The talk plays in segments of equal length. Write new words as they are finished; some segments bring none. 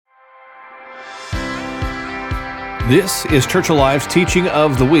This is Church Alive's Teaching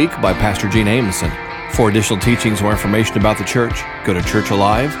of the Week by Pastor Gene Amundsen. For additional teachings or information about the church, go to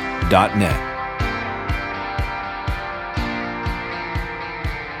churchalive.net.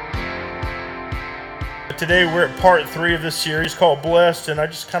 Today we're at part 3 of this series called Blessed, and I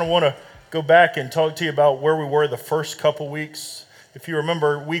just kind of want to go back and talk to you about where we were the first couple weeks. If you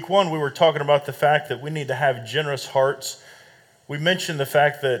remember, week 1 we were talking about the fact that we need to have generous hearts. We mentioned the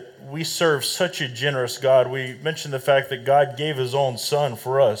fact that we serve such a generous God. We mentioned the fact that God gave His own Son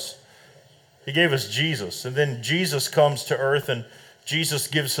for us. He gave us Jesus, and then Jesus comes to earth, and Jesus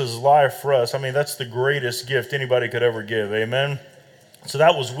gives His life for us. I mean, that's the greatest gift anybody could ever give, amen? So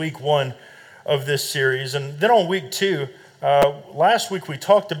that was week 1 of this series. And then on week 2, last week we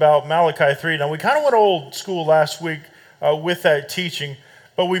talked about Malachi 3. Now, we kind of went old school last week with that teaching.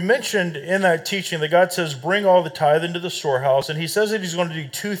 But we mentioned in that teaching that God says, bring all the tithe into the storehouse. And He says that He's going to do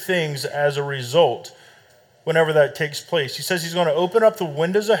 2 things as a result whenever that takes place. He says He's going to open up the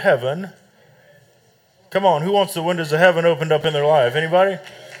windows of heaven. Come on, who wants the windows of heaven opened up in their life? Anybody?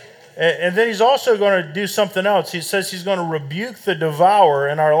 And then He's also going to do something else. He says He's going to rebuke the devourer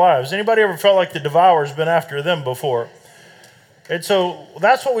in our lives. Anybody ever felt like the devourer's been after them before? And so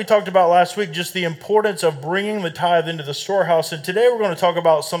that's what we talked about last week, just the importance of bringing the tithe into the storehouse. And today we're going to talk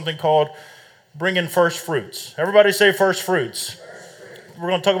about something called bringing first fruits. Everybody say first fruits. We're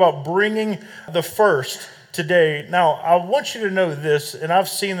going to talk about bringing the first today. Now, I want you to know this, and I've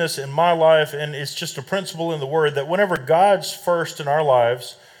seen this in my life, and it's just a principle in the Word, that whenever God's first in our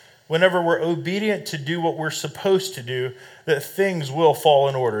lives, whenever we're obedient to do what we're supposed to do, that things will fall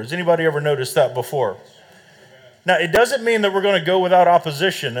in order. Has anybody ever noticed that before? Now, it doesn't mean that we're going to go without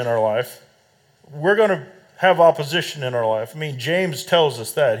opposition in our life. We're going to have opposition in our life. I mean, James tells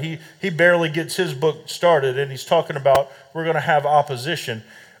us that. He barely gets his book started, and he's talking about we're going to have opposition.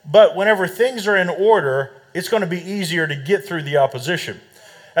 But whenever things are in order, it's going to be easier to get through the opposition.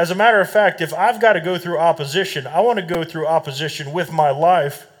 As a matter of fact, if I've got to go through opposition, I want to go through opposition with my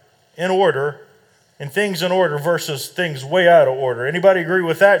life in order and things in order versus things way out of order. Anybody agree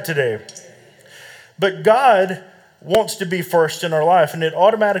with that today? But God wants to be first in our life, and it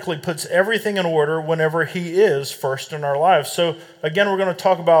automatically puts everything in order whenever He is first in our lives. So again, we're going to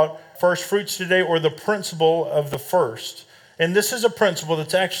talk about first fruits today, or the principle of the first. And this is a principle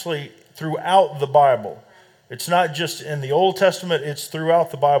that's actually throughout the Bible. It's not just in the Old Testament, it's throughout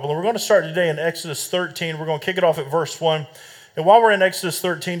the Bible. And we're going to start today in Exodus 13. We're going to kick it off at verse 1. And while we're in Exodus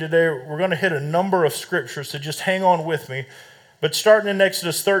 13 today, we're going to hit a number of scriptures, so just hang on with me. But starting in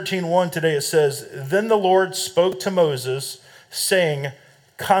Exodus 13:1 today, it says, Then the Lord spoke to Moses, saying,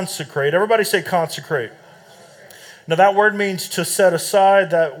 consecrate. Everybody say consecrate. Now that word means to set aside.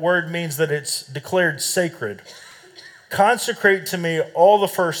 That word means that it's declared sacred. Consecrate to me all the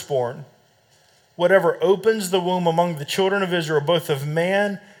firstborn, whatever opens the womb among the children of Israel, both of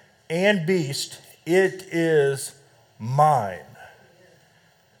man and beast, it is mine.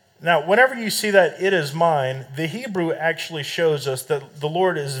 Now, whenever you see that it is mine, the Hebrew actually shows us that the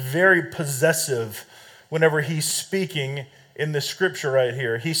Lord is very possessive whenever He's speaking in the scripture right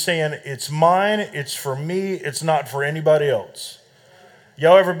here. He's saying, it's mine, it's for me, it's not for anybody else.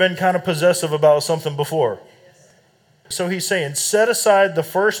 Y'all ever been kind of possessive about something before? So He's saying, set aside the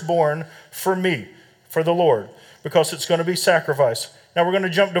firstborn for me, for the Lord, because it's going to be sacrifice. Now we're going to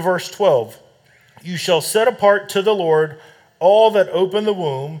jump to verse 12. You shall set apart to the Lord all that open the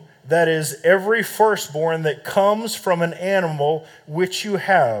womb, that is, every firstborn that comes from an animal which you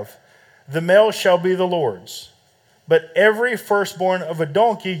have. The male shall be the Lord's. But every firstborn of a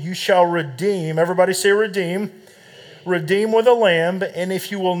donkey you shall redeem. Everybody say redeem. Redeem with a lamb, and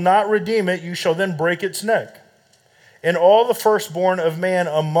if you will not redeem it, you shall then break its neck. And all the firstborn of man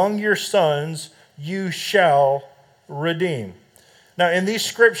among your sons you shall redeem. Now, in these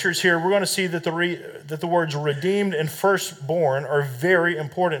scriptures here, we're going to see that the words redeemed and firstborn are very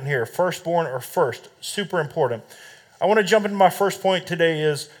important here. Firstborn or first, super important. I want to jump into my first point today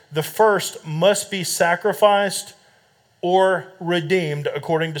is the first must be sacrificed or redeemed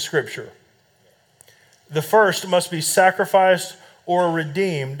according to Scripture. The first must be sacrificed or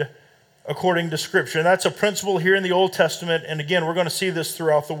redeemed according to Scripture. And that's a principle here in the Old Testament. And again, we're going to see this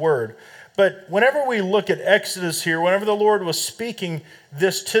throughout the Word. But whenever we look at Exodus here, whenever the Lord was speaking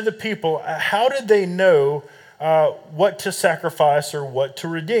this to the people, how did they know what to sacrifice or what to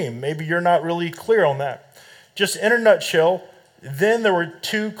redeem? Maybe you're not really clear on that. Just in a nutshell, then there were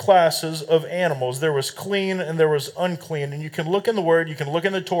 2 classes of animals. There was clean and there was unclean. And you can look in the Word, you can look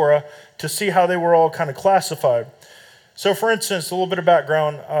in the Torah to see how they were all kind of classified. So for instance, a little bit of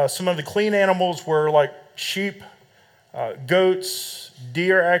background, some of the clean animals were like sheep, goats,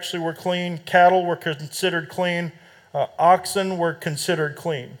 deer actually were clean, cattle were considered clean, Oxen were considered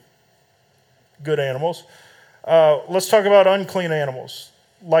clean, good animals. Let's talk about unclean animals.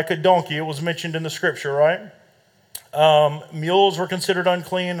 Like a donkey, it was mentioned in the scripture, right? Mules were considered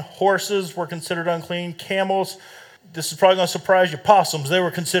unclean. Horses were considered unclean. Camels, this is probably going to surprise you, possums, they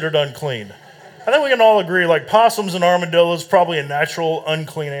were considered unclean. I think we can all agree, like possums and armadillos, probably a natural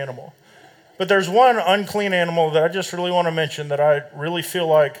unclean animal. But there's one unclean animal that I just really want to mention that I really feel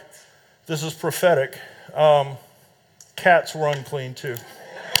like this is prophetic. Cats were unclean too.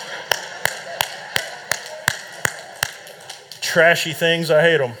 Trashy things, I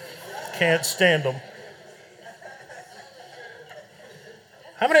hate them. Can't stand them.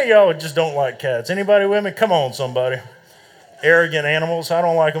 How many of y'all just don't like cats? Anybody with me? Come on, somebody. Arrogant animals, I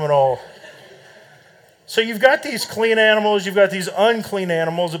don't like them at all. So you've got these clean animals, you've got these unclean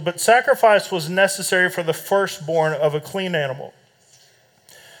animals, but sacrifice was necessary for the firstborn of a clean animal.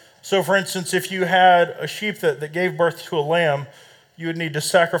 So for instance, if you had a sheep that gave birth to a lamb, you would need to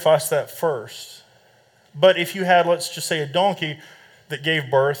sacrifice that first. But if you had, let's just say, a donkey that gave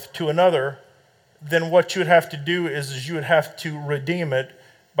birth to another, then what you would have to do is you would have to redeem it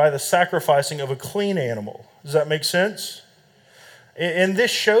by the sacrificing of a clean animal. Does that make sense? And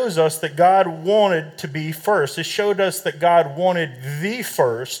this shows us that God wanted to be first. It showed us that God wanted the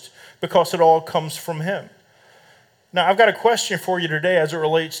first because it all comes from Him. Now, I've got a question for you today as it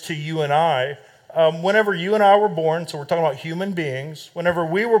relates to you and I. Whenever you and I were born, so we're talking about human beings, whenever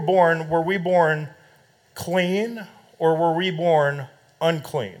we were we born clean or were we born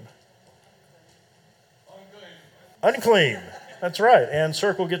unclean? Unclean. That's right. And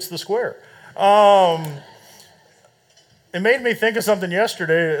circle gets the square. It made me think of something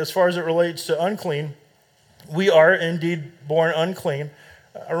yesterday as far as it relates to unclean. We are indeed born unclean.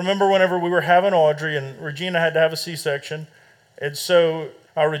 I remember whenever we were having Audrey and Regina had to have a C-section. And so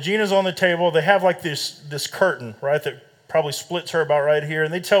Regina's on the table. They have like this curtain, right, that probably splits her about right here.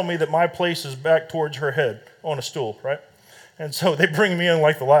 And they tell me that my place is back towards her head on a stool, right? And so they bring me in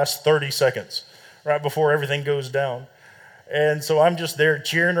like the last 30 seconds, right before everything goes down. And so I'm just there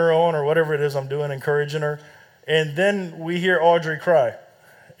cheering her on or whatever it is I'm doing, encouraging her. And then we hear Audrey cry.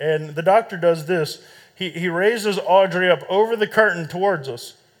 And the doctor does this. He raises Audrey up over the curtain towards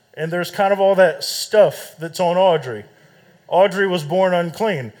us. And there's kind of all that stuff that's on Audrey. Audrey was born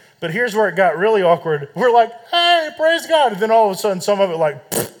unclean. But here's where it got really awkward. We're like, hey, praise God. And then all of a sudden, some of it like,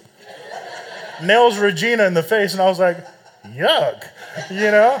 nails Regina in the face. And I was like, yuck,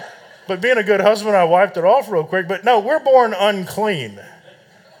 you know? But being a good husband, I wiped it off real quick. But no, we're born unclean.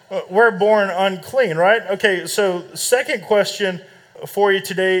 We're born unclean, right? Okay, so second question for you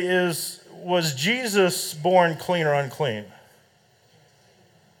today is, was Jesus born clean or unclean?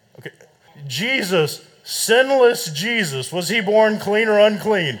 Okay, Jesus, sinless Jesus, was he born clean or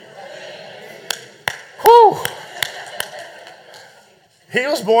unclean? Whew. He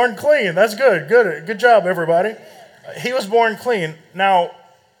was born clean. That's good. Good job, everybody. He was born clean. Now,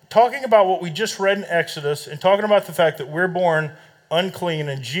 talking about what we just read in Exodus and talking about the fact that we're born unclean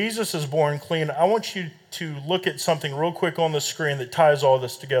and Jesus is born clean, I want you to look at something real quick on the screen that ties all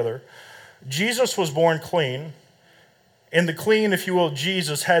this together. Jesus was born clean, and the clean, if you will,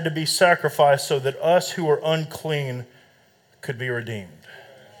 Jesus had to be sacrificed so that us who are unclean could be redeemed.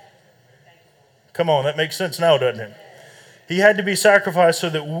 Come on, that makes sense now, doesn't it? He had to be sacrificed so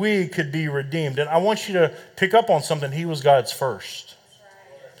that we could be redeemed. And I want you to pick up on something. He was God's first.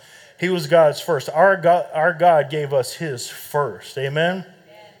 He was God's first. Our God gave us His first. Amen?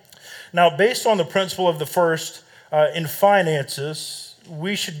 Now, based on the principle of the first in finances,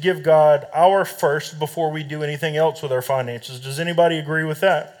 we should give God our first before we do anything else with our finances. Does anybody agree with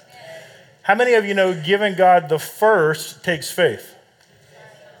that? How many of you know giving God the first takes faith?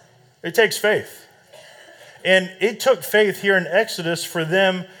 It takes faith. And it took faith here in Exodus for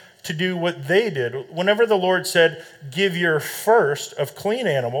them to do what they did. Whenever the Lord said, give your first of clean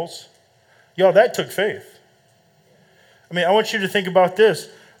animals, y'all, that took faith. I mean, I want you to think about this.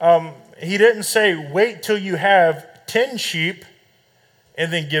 He didn't say, wait till you have 10 sheep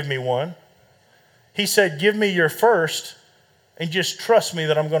and then give me one. He said, give me your first and just trust me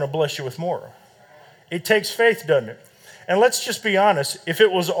that I'm going to bless you with more. It takes faith, doesn't it? And let's just be honest. If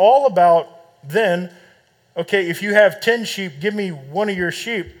it was all about then, okay, if you have 10 sheep, give me one of your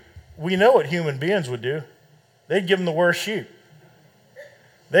sheep, we know what human beings would do. They'd give them the worst sheep.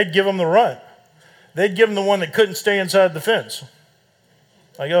 They'd give them the runt. They'd give them the one that couldn't stay inside the fence.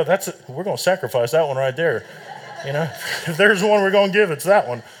 Like, oh, we're going to sacrifice that one right there. You know, if there's one we're going to give, it's that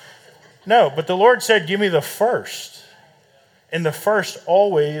one. No, but the Lord said, give me the first. And the first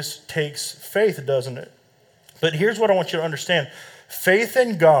always takes faith, doesn't it? But here's what I want you to understand. Faith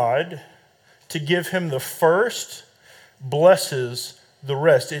in God to give Him the first blesses the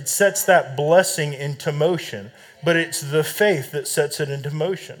rest. It sets that blessing into motion, but it's the faith that sets it into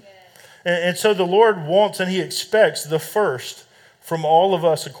motion. And so the Lord wants and he expects the first from all of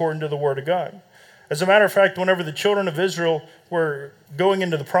us according to the Word of God. As a matter of fact, whenever the children of Israel were going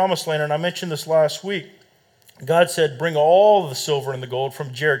into the promised land, and I mentioned this last week, God said, bring all the silver and the gold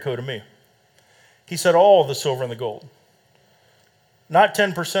from Jericho to me. He said all the silver and the gold, not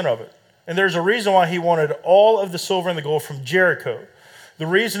 10% of it. And there's a reason why he wanted all of the silver and the gold from Jericho. The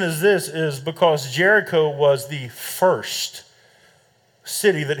reason is because Jericho was the first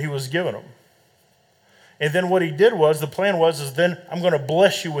city that he was giving them. And then what he did was, the plan was then I'm going to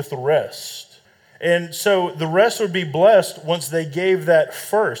bless you with the rest. And so the rest would be blessed once they gave that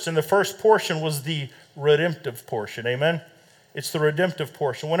first. And the first portion was the redemptive portion. Amen? It's the redemptive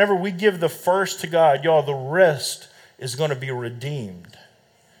portion. Whenever we give the first to God, y'all, the rest is going to be redeemed.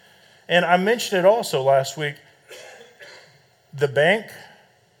 And I mentioned it also last week. The bank,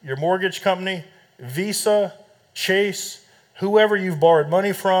 your mortgage company, Visa, Chase, whoever you've borrowed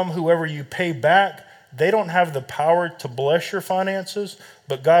money from, whoever you pay back, they don't have the power to bless your finances,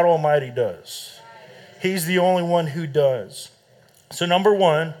 but God Almighty does. He's the only one who does. So number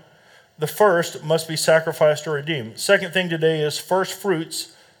one, the first must be sacrificed or redeemed. Second thing today is first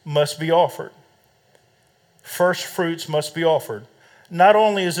fruits must be offered. First fruits must be offered. Not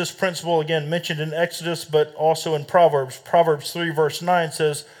only is this principle, again, mentioned in Exodus, but also in Proverbs. Proverbs 3 verse 9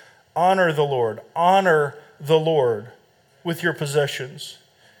 says, honor the Lord with your possessions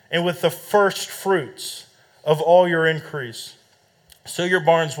and with the first fruits of all your increase. So your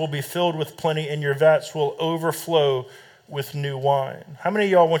barns will be filled with plenty and your vats will overflow with new wine. How many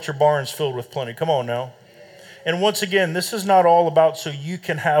of y'all want your barns filled with plenty? Come on now. And once again, this is not all about so you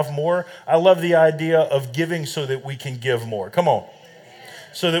can have more. I love the idea of giving so that we can give more. Come on.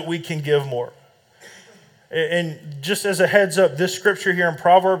 So that we can give more. And just as a heads up, this scripture here in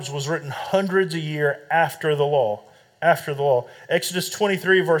Proverbs was written hundreds of years after the law. After the law. Exodus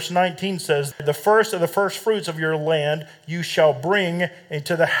 23 verse 19 says, the first of the first fruits of your land you shall bring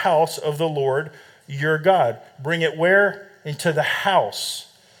into the house of the Lord your God. Bring it where? Into the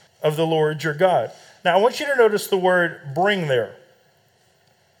house of the Lord your God. Now I want you to notice the word bring there.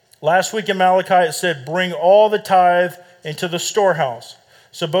 Last week in Malachi it said, bring all the tithe into the storehouse.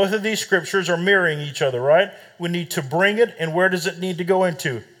 So both of these scriptures are mirroring each other, right? We need to bring it, and where does it need to go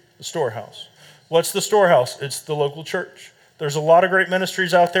into? The storehouse. What's the storehouse? It's the local church. There's a lot of great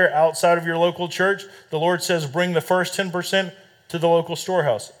ministries out there outside of your local church. The Lord says bring the first 10% to the local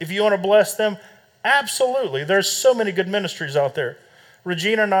storehouse. If you want to bless them, absolutely. There's so many good ministries out there.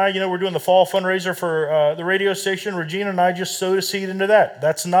 Regina and I, we're doing the fall fundraiser for the radio station. Regina and I just sowed a seed into that.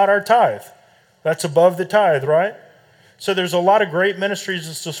 That's not our tithe. That's above the tithe, right? So there's a lot of great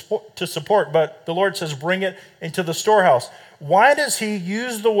ministries to support, but the Lord says bring it into the storehouse. Why does he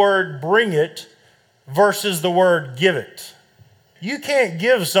use the word bring it versus the word give it? You can't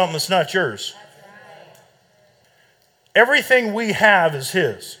give something that's not yours. Everything we have is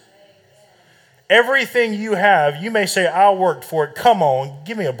his. Everything you have, you may say, I worked for it. Come on,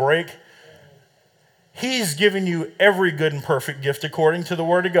 give me a break. He's given you every good and perfect gift according to the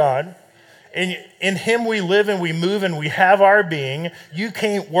Word of God. And in him we live and we move and we have our being. You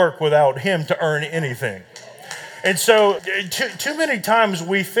can't work without him to earn anything. And so too many times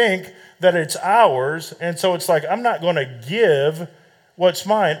we think that it's ours. And so it's like, I'm not going to give what's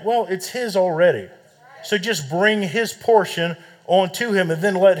mine. Well, it's his already. So just bring his portion onto him and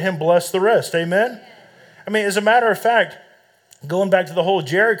then let him bless the rest. Amen? I mean, as a matter of fact, going back to the whole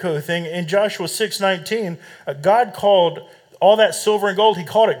Jericho thing, in Joshua 6:19, God called all that silver and gold, he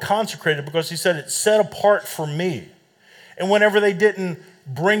called it consecrated because he said it's set apart for me. And whenever they didn't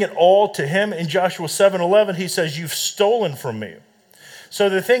bring it all to him, in Joshua 7:11, he says, you've stolen from me. So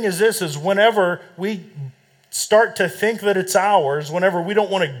the thing is this, is whenever we start to think that it's ours, whenever we don't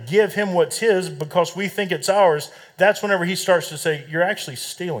want to give him what's his because we think it's ours, that's whenever he starts to say, you're actually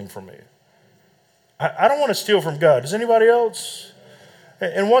stealing from me. I don't want to steal from God. Does anybody else?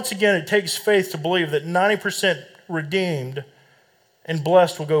 And once again, it takes faith to believe that 90% redeemed and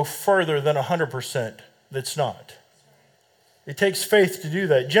blessed will go further than 100% that's not. It takes faith to do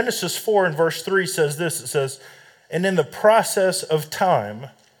that. Genesis 4 and verse 3 says this. It says, and in the process of time,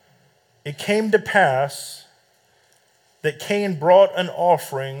 it came to pass that Cain brought an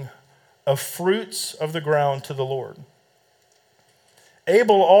offering of fruits of the ground to the Lord.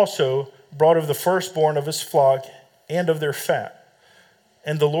 Abel also brought of the firstborn of his flock and of their fat.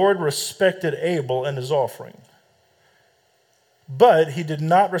 And the Lord respected Abel and his offering. But he did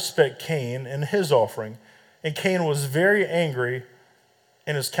not respect Cain and his offering. And Cain was very angry,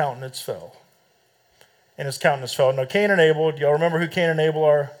 and his countenance fell. and his countenance fell. Now, Cain and Abel, do y'all remember who Cain and Abel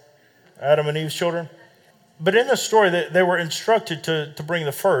are? Adam and Eve's children? But in the story, they were instructed to bring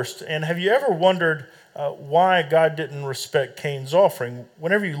the first. And have you ever wondered why God didn't respect Cain's offering?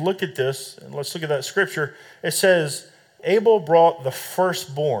 Whenever you look at this, and let's look at that scripture, it says, Abel brought the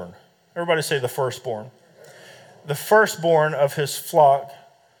firstborn. Everybody say the firstborn. The firstborn of his flock,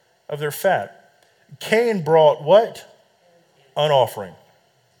 of their fat. Cain brought what? An offering.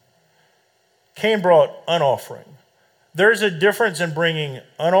 Cain brought an offering. There's a difference in bringing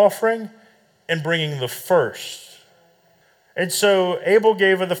an offering and bringing the first. And so Abel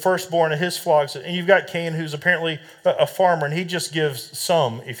gave of the firstborn of his flocks, and you've got Cain, who's apparently a farmer, and he just gives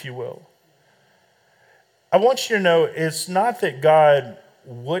some, if you will. I want you to know it's not that God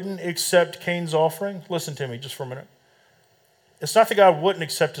wouldn't accept Cain's offering. Listen to me just for a minute. It's not that God wouldn't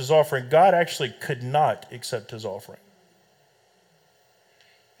accept his offering. God actually could not accept his offering.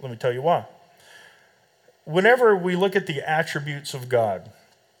 Let me tell you why. Whenever we look at the attributes of God,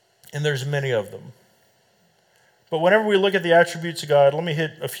 and there's many of them, but whenever we look at the attributes of God, let me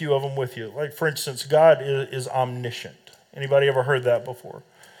hit a few of them with you. Like, for instance, God is omniscient. Anybody ever heard that before?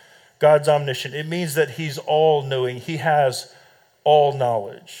 God's omniscient. It means that he's all-knowing. He has all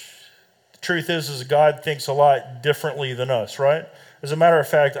knowledge. The truth is God thinks a lot differently than us, right? As a matter of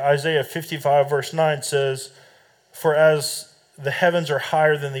fact, Isaiah 55 verse 9 says, "For as the heavens are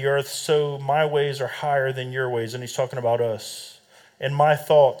higher than the earth, so my ways are higher than your ways." And he's talking about us. "And my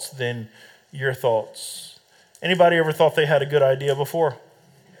thoughts than your thoughts." Anybody ever thought they had a good idea before?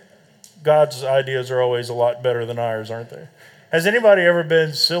 God's ideas are always a lot better than ours, aren't they? Has anybody ever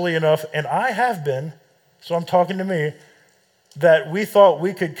been silly enough, and I have been, so I'm talking to me, that we thought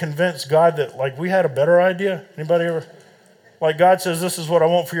we could convince God that like we had a better idea? Anybody ever? Like God says, "This is what I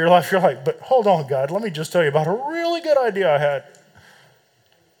want for your life." You're like, "But hold on, God, let me just tell you about a really good idea I had."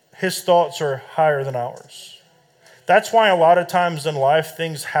 His thoughts are higher than ours. That's why a lot of times in life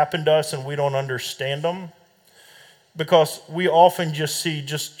things happen to us and we don't understand them, because we often just see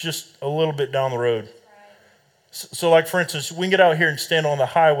just a little bit down the road. So like, for instance, we can get out here and stand on the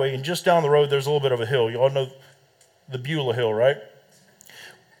highway, and just down the road there's a little bit of a hill. You all know the Beulah Hill, right?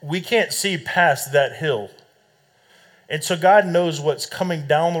 We can't see past that hill. And so God knows what's coming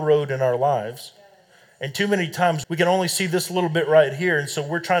down the road in our lives. And too many times we can only see this little bit right here. And so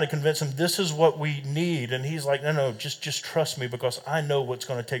we're trying to convince him this is what we need. And he's like, no, just trust me, because I know what's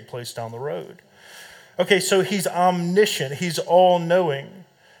going to take place down the road. Okay, so he's omniscient. He's all-knowing.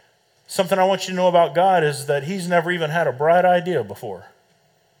 Something I want you to know about God is that he's never even had a bright idea before.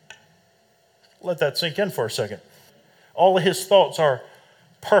 Let that sink in for a second. All of his thoughts are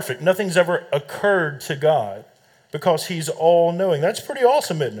perfect. Nothing's ever occurred to God because he's all-knowing. That's pretty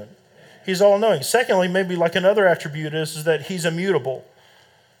awesome, isn't it? He's all-knowing. Secondly, maybe like another attribute is that he's immutable.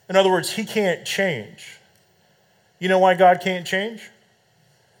 In other words, he can't change. You know why God can't change?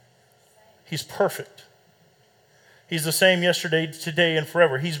 He's perfect. He's the same yesterday, today, and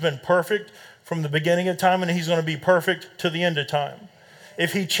forever. He's been perfect from the beginning of time, and he's going to be perfect to the end of time.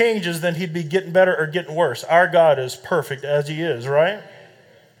 If he changes, then he'd be getting better or getting worse. Our God is perfect as he is, right?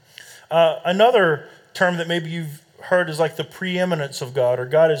 Another term that maybe you've heard is like the preeminence of God, or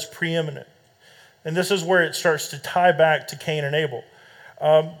God is preeminent. And this is where it starts to tie back to Cain and Abel.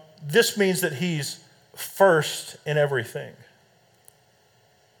 This means that he's first in everything.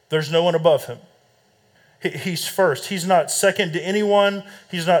 There's no one above him. He's first. He's not second to anyone.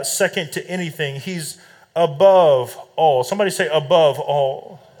 He's not second to anything. He's above all. Somebody say above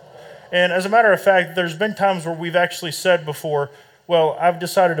all. And as a matter of fact, there's been times where we've actually said before, well, I've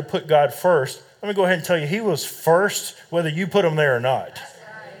decided to put God first. Let me go ahead and tell you, he was first whether you put him there or not.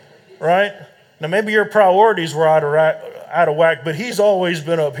 Right? Now, maybe your priorities were out of whack, but he's always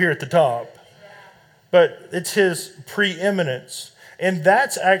been up here at the top. But it's his preeminence. And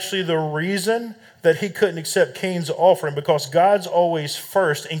that's actually the reason that he couldn't accept Cain's offering, because God's always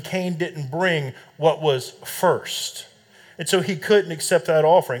first, and Cain didn't bring what was first. And so he couldn't accept that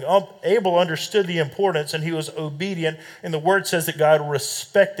offering. Abel understood the importance, and he was obedient, and the word says that God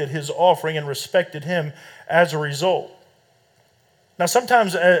respected his offering and respected him as a result. Now,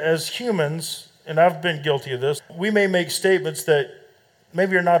 sometimes as humans, and I've been guilty of this, we may make statements that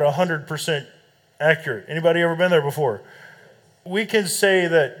maybe are not 100% accurate. Anybody ever been there before? We can say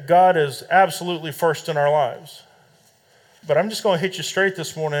that God is absolutely first in our lives. But I'm just going to hit you straight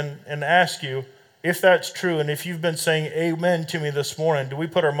this morning and ask you if that's true, and if you've been saying amen to me this morning, do we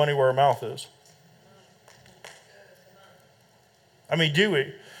put our money where our mouth is? I mean, do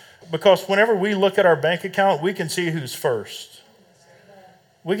we? Because whenever we look at our bank account, we can see who's first.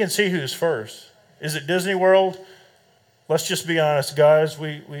 We can see who's first. Is it Disney World? Let's just be honest, guys.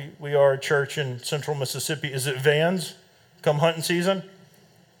 We are a church in central Mississippi. Is it Vans come hunting season?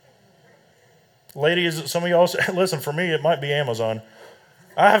 Lady, is it some of y'all? Listen, for me, it might be Amazon.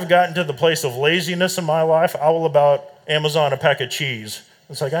 I have gotten to the place of laziness in my life. I will about Amazon a pack of cheese.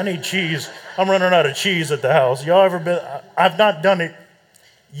 It's like, I need cheese. I'm running out of cheese at the house. Y'all ever been? I've not done it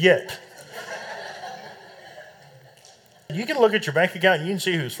yet. You can look at your bank account and you can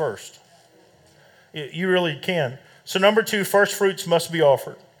see who's first. You really can. So number 2, first fruits must be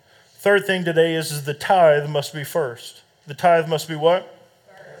offered. Third thing today is the tithe must be first. The tithe must be what?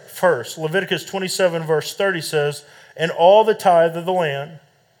 First. Leviticus 27 verse 30 says, and all the tithe of the land,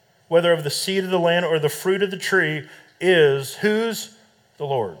 whether of the seed of the land or the fruit of the tree, is whose? The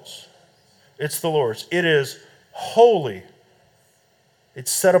Lord's. It's the Lord's. It is holy.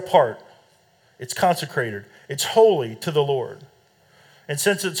 It's set apart. It's consecrated. It's holy to the Lord. And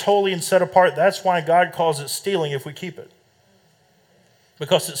since it's holy and set apart, that's why God calls it stealing if we keep it.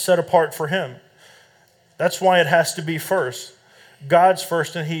 Because it's set apart for Him. That's why it has to be first. God's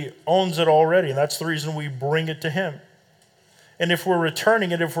first, and He owns it already. And that's the reason we bring it to Him. And if we're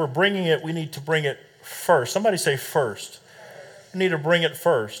returning it, if we're bringing it, we need to bring it first. Somebody say first. We need to bring it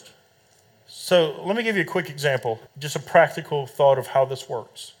first. So let me give you a quick example, just a practical thought of how this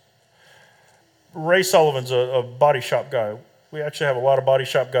works. Ray Sullivan's a body shop guy. We actually have a lot of body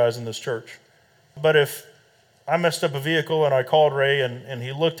shop guys in this church. But if I messed up a vehicle and I called Ray and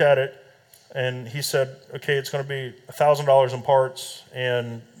he looked at it and he said, okay, it's going to be $1,000 in parts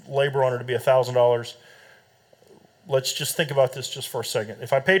and labor on it to be $1,000. Let's just think about this just for a second.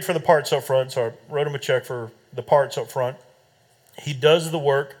 If I paid for the parts up front, so I wrote him a check for the parts up front, he does the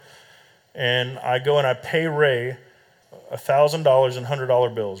work, and I go and I pay Ray $1,000 in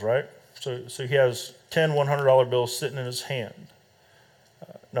 $100 bills, right? So he has 10 $100 bills sitting in his hand.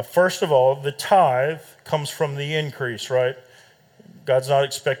 Now, first of all, the tithe comes from the increase, right? God's not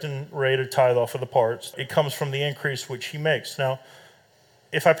expecting Ray to tithe off of the parts. It comes from the increase which he makes. Now,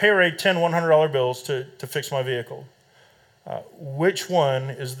 if I pay Ray 10 $100 bills to fix my vehicle, which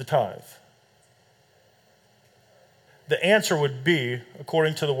one is the tithe? The answer would be,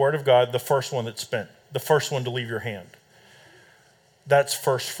 according to the Word of God, the first one that's spent, the first one to leave your hand. That's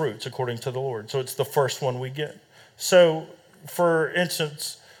first fruits, according to the Lord. So it's the first one we get. So, for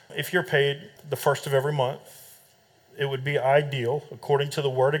instance, if you're paid the first of every month, it would be ideal, according to the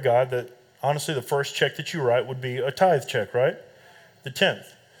Word of God, that honestly the first check that you write would be a tithe check, right? The 10th.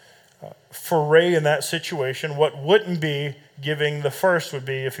 For Ray in that situation, what wouldn't be giving the first would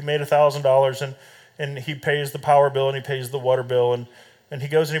be if he made $1,000 and he pays the power bill and he pays the water bill and he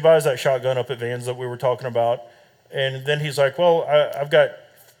goes and he buys that shotgun up at Vans that we were talking about. And then he's like, well, I've got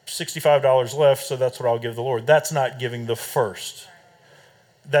 $65 left, so that's what I'll give the Lord. That's not giving the first.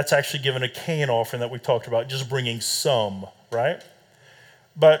 That's actually giving a Cain offering that we talked about, just bringing some, right?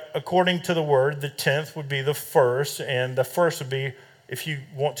 But according to the Word, the 10th would be the first, and the first would be if you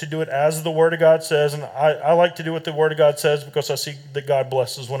want to do it as the Word of God says, and I like to do what the Word of God says because I see that God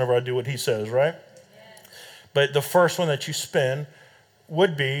blesses whenever I do what He says, right? But the first one that you spend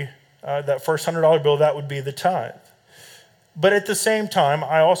would be that first $100 bill, that would be the tithe. But at the same time,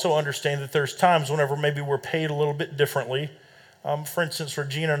 I also understand that there's times whenever maybe we're paid a little bit differently. For instance, for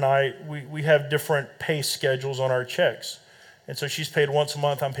Gina and I, we have different pay schedules on our checks. And so she's paid once a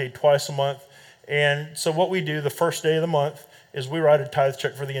month, I'm paid twice a month. And so what we do the first day of the month is we write a tithe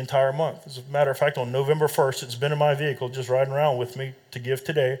check for the entire month. As a matter of fact, on November 1st, it's been in my vehicle just riding around with me to give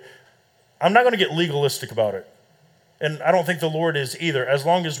today. I'm not going to get legalistic about it. And I don't think the Lord is either. As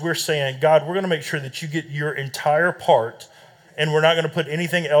long as we're saying, God, we're going to make sure that you get your entire part, and we're not going to put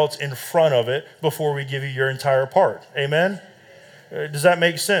anything else in front of it before we give you your entire part. Amen? Does that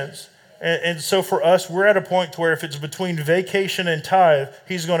make sense? And so for us, we're at a point to where if it's between vacation and tithe,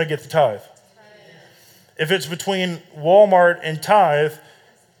 He's going to get the tithe. If it's between Walmart and tithe,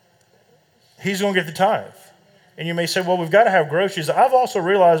 He's going to get the tithe. And you may say, well, we've got to have groceries. I've also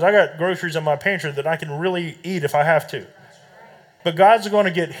realized I got groceries in my pantry that I can really eat if I have to. But God's going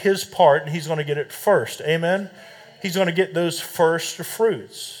to get His part, and He's going to get it first. Amen? He's going to get those first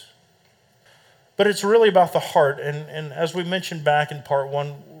fruits. But it's really about the heart. And as we mentioned back in part 1,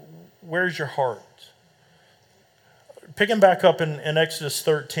 where's your heart? Picking back up in Exodus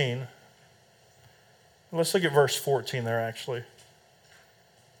 13, let's look at verse 14 there actually.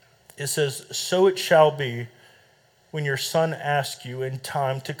 It says, so it shall be when your son asks you in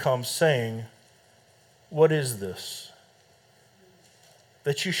time to come, saying, what is this?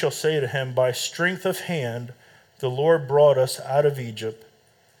 That you shall say to him, by strength of hand, the Lord brought us out of Egypt,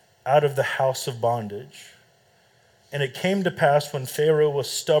 out of the house of bondage. And it came to pass when Pharaoh was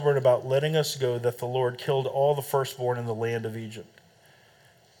stubborn about letting us go that the Lord killed all the firstborn in the land of Egypt,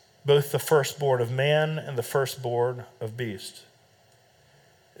 both the firstborn of man and the firstborn of beast.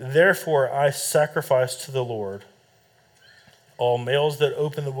 Therefore I sacrifice to the Lord all males that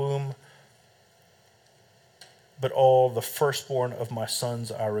open the womb, but all the firstborn of my sons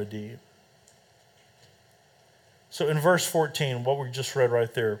I redeem. So in verse 14, what we just read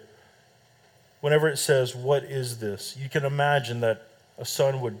right there, whenever it says, what is this? You can imagine that a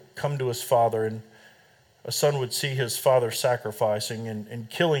son would come to his father and a son would see his father sacrificing and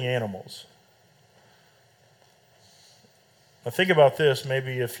killing animals. Now think about this,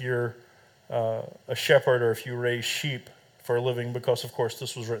 maybe if you're a shepherd or if you raise sheep for a living, because of course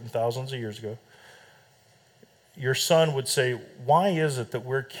this was written thousands of years ago. Your son would say, why is it that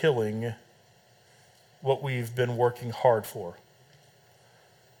we're killing what we've been working hard for?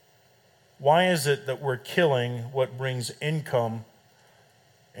 Why is it that we're killing what brings income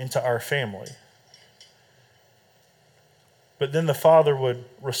into our family? But then the father would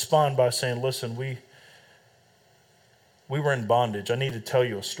respond by saying, listen, we were in bondage. I need to tell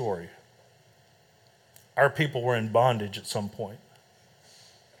you a story. Our people were in bondage at some point.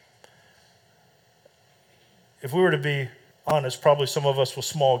 If we were to be honest, probably some of us with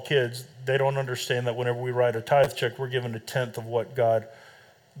small kids, they don't understand that whenever we write a tithe check, we're given a tenth of what God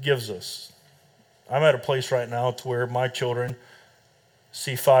gives us. I'm at a place right now to where my children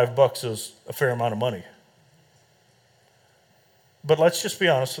see $5 as a fair amount of money. But let's just be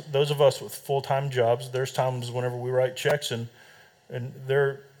honest, those of us with full-time jobs, there's times whenever we write checks and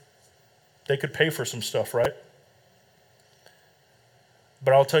they could pay for some stuff, right?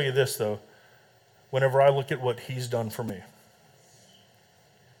 But I'll tell you this, though. Whenever I look at what he's done for me,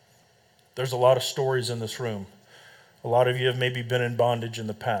 there's a lot of stories in this room. A lot of you have maybe been in bondage in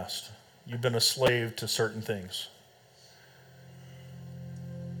the past. You've been a slave to certain things.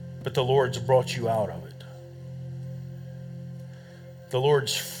 But the Lord's brought you out of it. The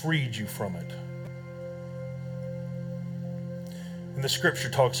Lord's freed you from it. And the scripture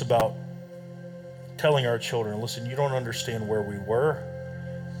talks about telling our children, listen, you don't understand where we were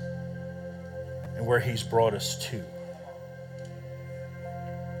and where he's brought us to.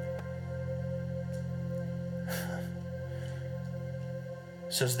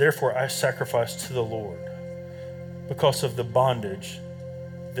 It says, therefore I sacrifice to the Lord because of the bondage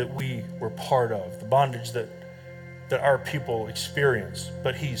that we were part of, the bondage that our people experienced,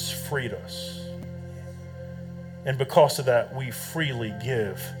 but he's freed us. And because of that, we freely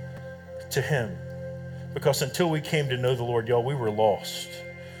give to him. Because until we came to know the Lord, y'all, we were lost.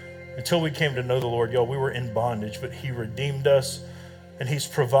 Until we came to know the Lord, y'all, we were in bondage, but he redeemed us and he's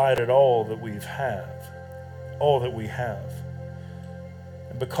provided all that we have.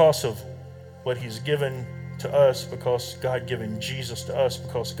 And because of what he's given to us, because God given Jesus to us,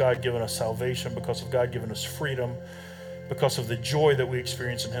 because God given us salvation, because of God given us freedom, because of the joy that we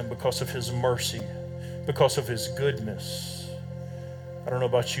experience in him, because of his mercy, because of his goodness. I don't know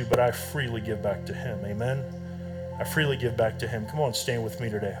about you, but I freely give back to him. Amen? I freely give back to him. Come on, stand with me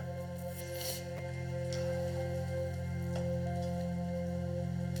today.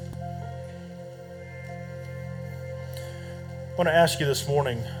 I want to ask you this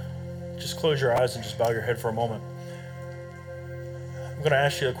morning, just close your eyes and just bow your head for a moment. I'm going to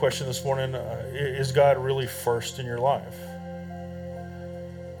ask you a question this morning. Is God really first in your life?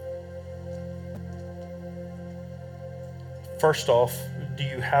 First off, do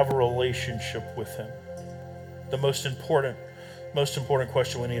you have a relationship with him? The most important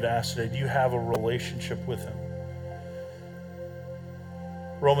question we need to ask today, do you have a relationship with him?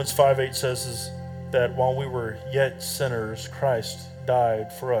 Romans 5:8 says that while we were yet sinners, Christ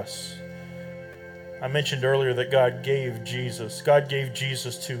died for us. I mentioned earlier that God gave Jesus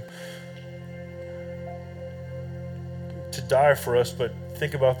to die for us, but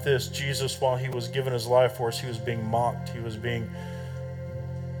think about this. Jesus, while he was giving his life for us, he was being mocked, he was being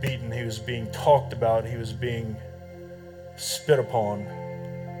beaten, he was being talked about, he was being spit upon.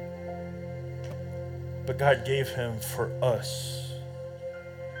 But God gave him for us.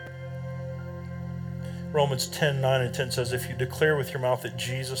 Romans 10:9 and 10 says, if you declare with your mouth that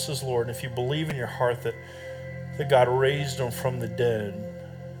Jesus is Lord, and if you believe in your heart that God raised him from the dead,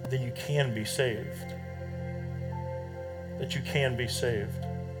 then you can be saved. That you can be saved.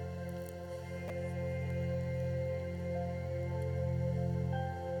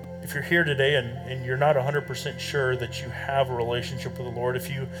 If you're here today and you're not 100% sure that you have a relationship with the Lord, if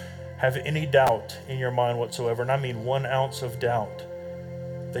you have any doubt in your mind whatsoever, and I mean 1 ounce of doubt,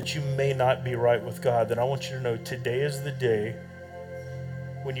 that you may not be right with God, then I want you to know today is the day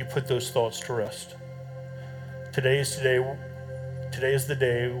when you put those thoughts to rest. Today is the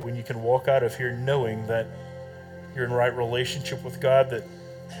day when you can walk out of here knowing that you're in right relationship with God, that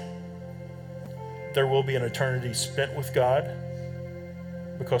there will be an eternity spent with God,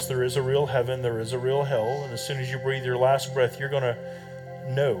 because there is a real heaven, there is a real hell, and as soon as you breathe your last breath, you're going to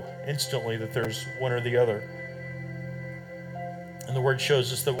know instantly that there's one or the other. And the Word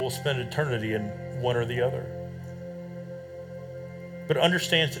shows us that we'll spend eternity in one or the other. But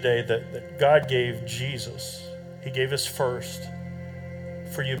understand today that God gave Jesus. He gave us first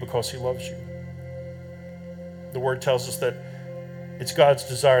for you because He loves you. The Word tells us that it's God's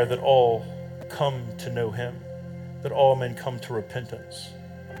desire that all come to know Him, that all men come to repentance.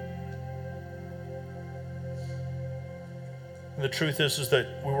 And the truth is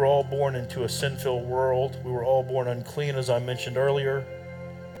that we were all born into a sin-filled world. We were all born unclean, as I mentioned earlier.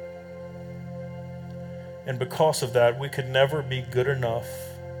 And because of that, we could never be good enough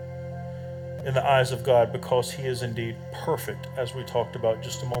in the eyes of God, because He is indeed perfect, as we talked about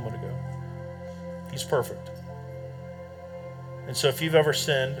just a moment ago. He's perfect. And so if you've ever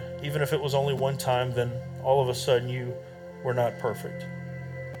sinned, even if it was only one time, then all of a sudden you were not perfect.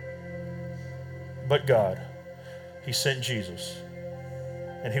 But God, He sent Jesus,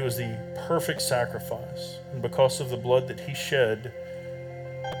 and He was the perfect sacrifice. And because of the blood that He shed,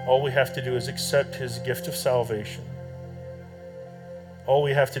 all we have to do is accept His gift of salvation. All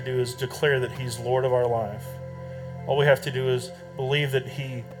we have to do is declare that He's Lord of our life. All we have to do is believe that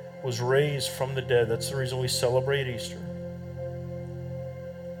He was raised from the dead. That's the reason we celebrate Easter.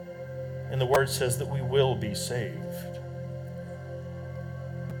 And the Word says that we will be saved.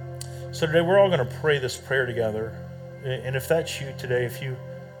 So today we're all going to pray this prayer together. And if that's you today, if you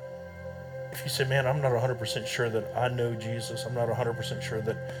say, man, I'm not 100% sure that I know Jesus, I'm not 100% sure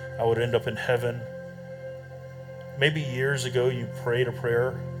that I would end up in heaven. Maybe years ago you prayed a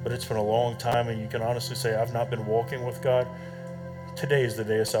prayer, but it's been a long time and you can honestly say, I've not been walking with God. Today is the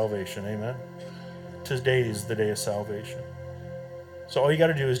day of salvation, amen? Today is the day of salvation. So all you got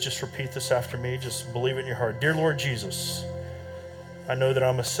to do is just repeat this after me. Just believe it in your heart. Dear Lord Jesus, I know that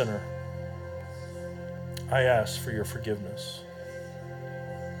I'm a sinner. I ask for your forgiveness.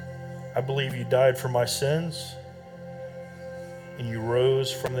 I believe you died for my sins and you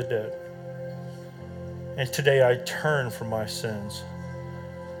rose from the dead. And today I turn from my sins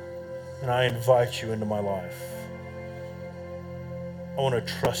and I invite you into my life. I want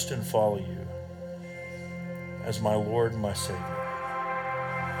to trust and follow you as my Lord and my Savior.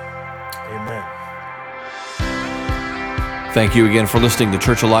 Amen. Thank you again for listening to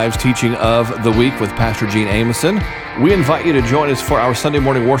Church Alive's Teaching of the Week with Pastor Gene Ameson. We invite you to join us for our Sunday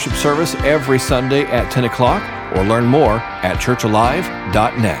morning worship service every Sunday at 10 o'clock, or learn more at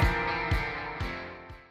churchalive.net.